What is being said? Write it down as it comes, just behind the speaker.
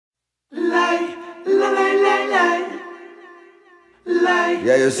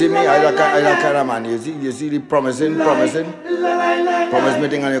Yeah, you see me, I that kind of man. You see the promising. Promise me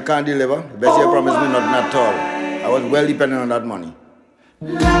thing and you can't deliver. Best you promise me nothing at all. I was well dependent on that money.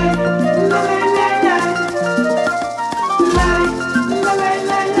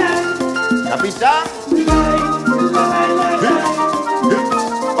 Capita?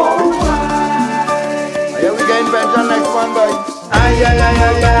 Here we get pension next one, boy. Ay.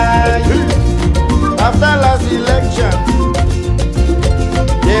 After last election,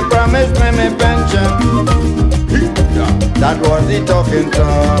 they promised me my pension. That was the talking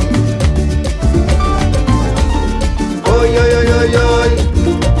talk. Oh, yo.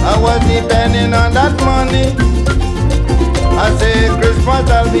 I was depending on that money. I say Christmas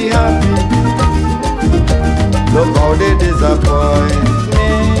I'll be happy. Look how they disappoint me.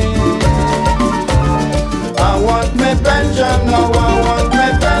 I want my pension now, I want my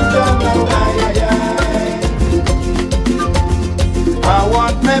pension now. I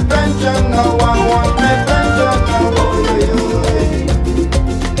want my pension now, I want my pension now.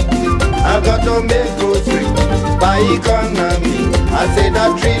 I got to make grocery by economy. I say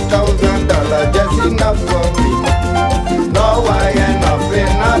that $3,000 just enough for me. Now I end up in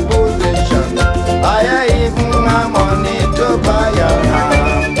a position I even my money to buy a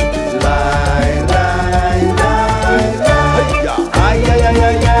ham. Lie.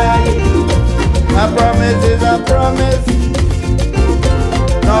 A promise is a promise.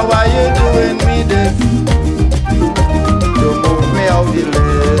 Now why you doing me this? To move me off the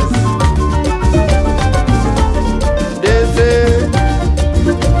list. They say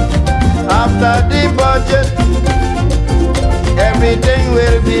after the budget everything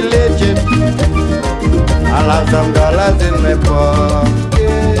will be legit. I'll have some dollars in my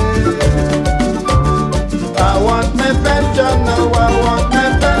pocket. I want my pension now, I want my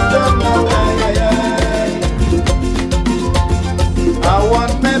pension now. I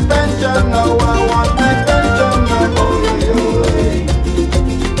want my pension now, I want my pension now.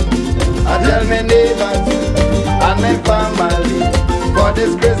 I tell my neighbors and my family for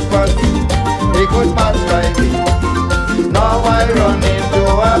this Christmas they could pass by me. Now I run into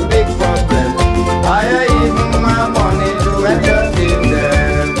a big problem. I even my money to entertain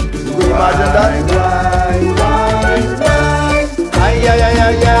them. Could you imagine that?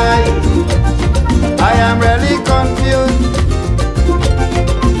 I am really confused,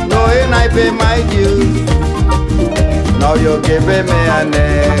 knowing I pay my dues. Now you're giving me an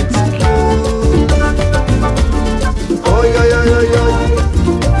excuse. Oh yo.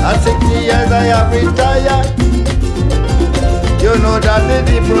 At 60 years I have retired. You know that is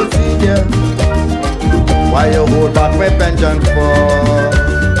the procedure. Why you hold back my pension for?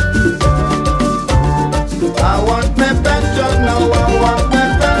 I want my pension now, I want my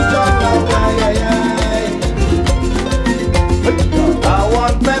pension now. I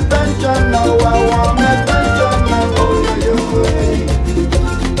want my pension now, I want my pension now.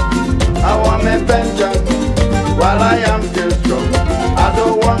 I want my pension while I am still strong. I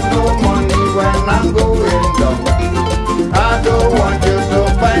don't want no money when I'm going down. I don't want you to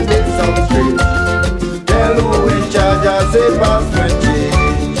find it so strange. Tell who in charge I say pass my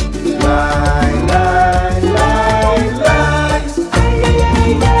change. Lie.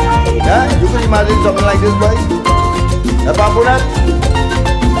 Yeah, you could imagine something like this, boy. If I put that,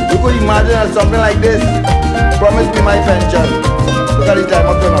 you could imagine something like this. Promise me my pension. Look at the time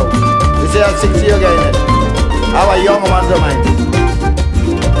up to now. You say I'm 60 years again. How a young man to mine.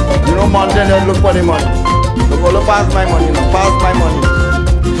 You know mountain don't look for the money. Look pass my money, no pass my money.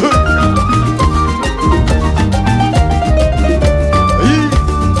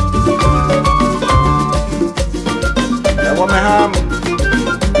 I want my ham.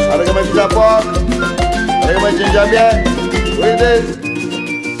 I like my ginger pork. I like my ginger beer. What is this?